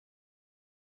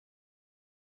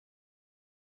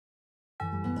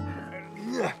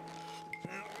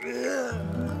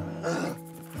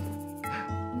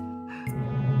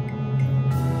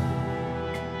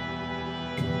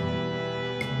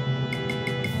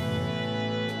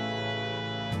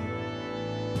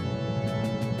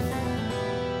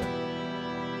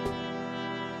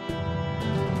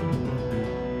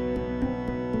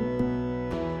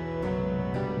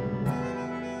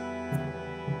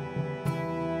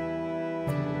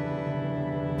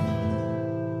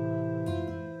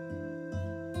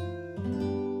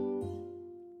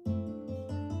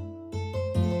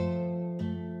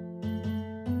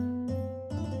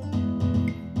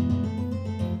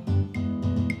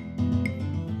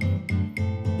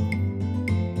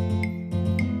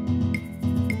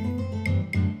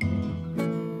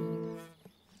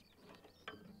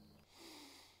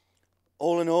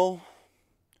All in all,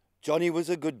 Johnny was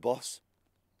a good boss.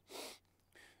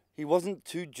 He wasn't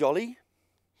too jolly,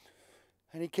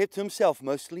 and he kept to himself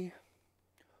mostly,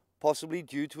 possibly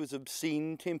due to his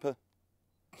obscene temper.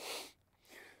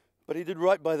 But he did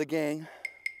right by the gang,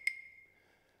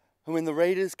 and when the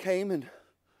raiders came and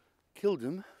killed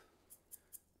him,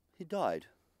 he died.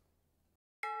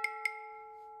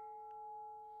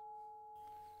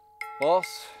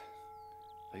 Boss,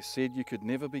 they said you could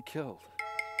never be killed.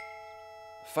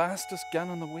 Fastest gun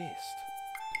in the West.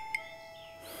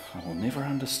 I will never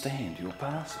understand your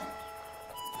passing.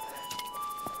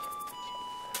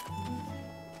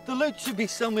 The loot should be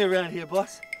somewhere around here,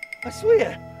 boss. I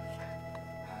swear.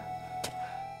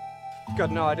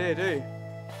 Got no idea, do you?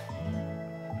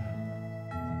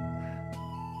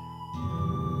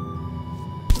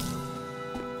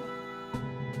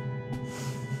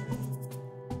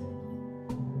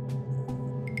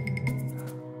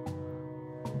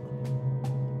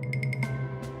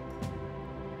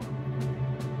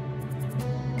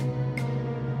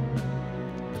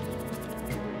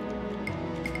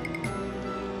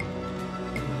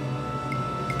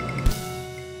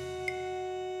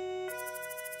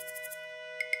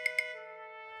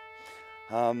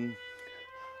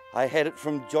 I had it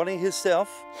from Johnny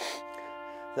himself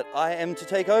that I am to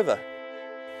take over.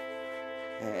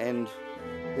 And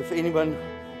if anyone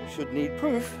should need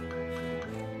proof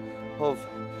of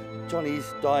Johnny's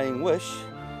dying wish,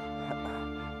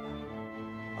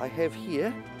 I have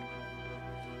here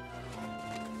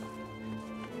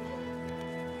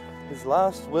his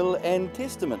last will and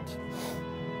testament.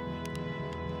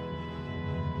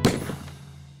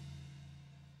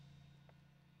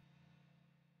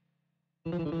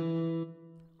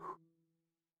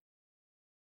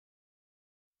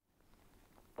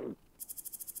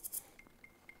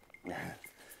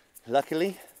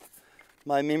 Luckily,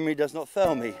 my memory does not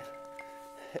fail me.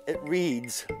 It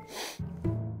reads,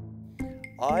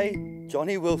 I,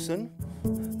 Johnny Wilson,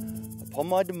 upon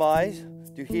my demise,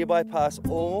 do hereby pass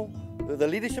all the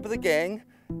leadership of the gang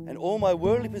and all my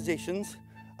worldly possessions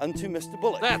unto Mr.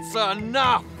 Bullock. That's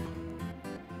enough!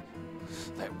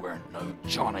 That weren't no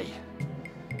Johnny.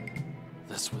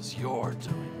 This was your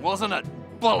doing, wasn't it,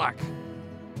 Bullock?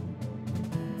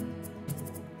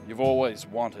 You've always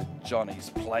wanted Johnny's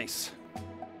place.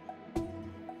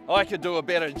 I could do a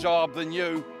better job than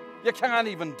you. You can't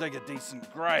even dig a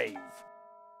decent grave.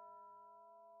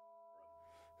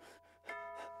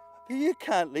 You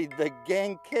can't lead the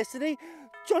gang, Cassidy.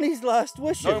 Johnny's last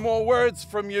wish. No more words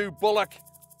from you, Bullock.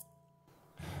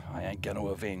 I ain't gonna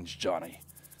avenge Johnny.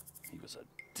 He was a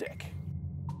dick.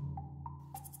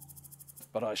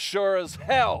 But I sure as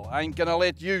hell ain't gonna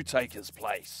let you take his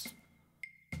place.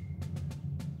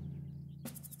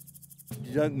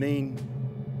 You don't mean...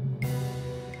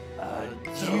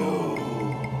 Adieu.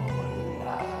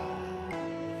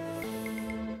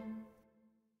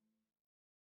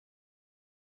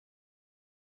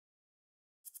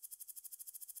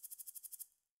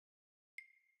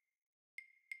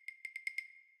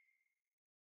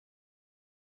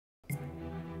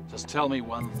 Just tell me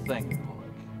one thing,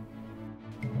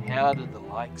 Bullock. How did the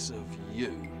likes of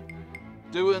you,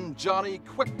 doing Johnny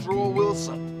Quick Draw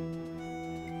Wilson,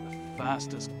 the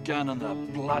fastest gun in the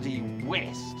bloody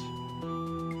West?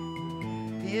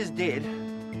 He is dead.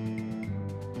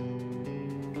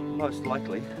 Most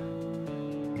likely.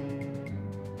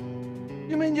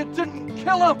 You mean you didn't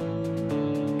kill him?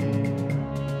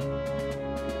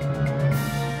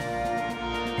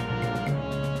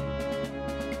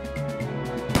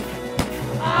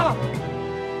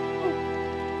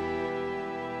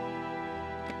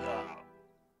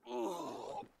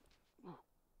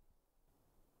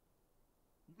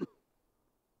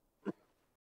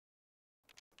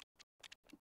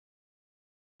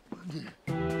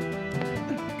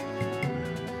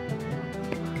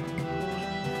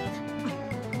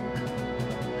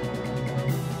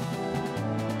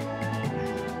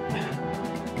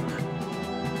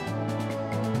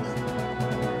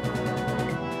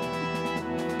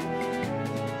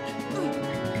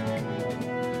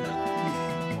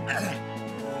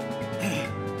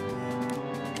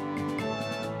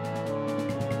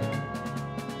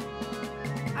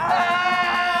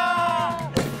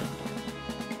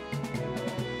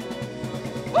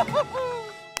 Woohoo!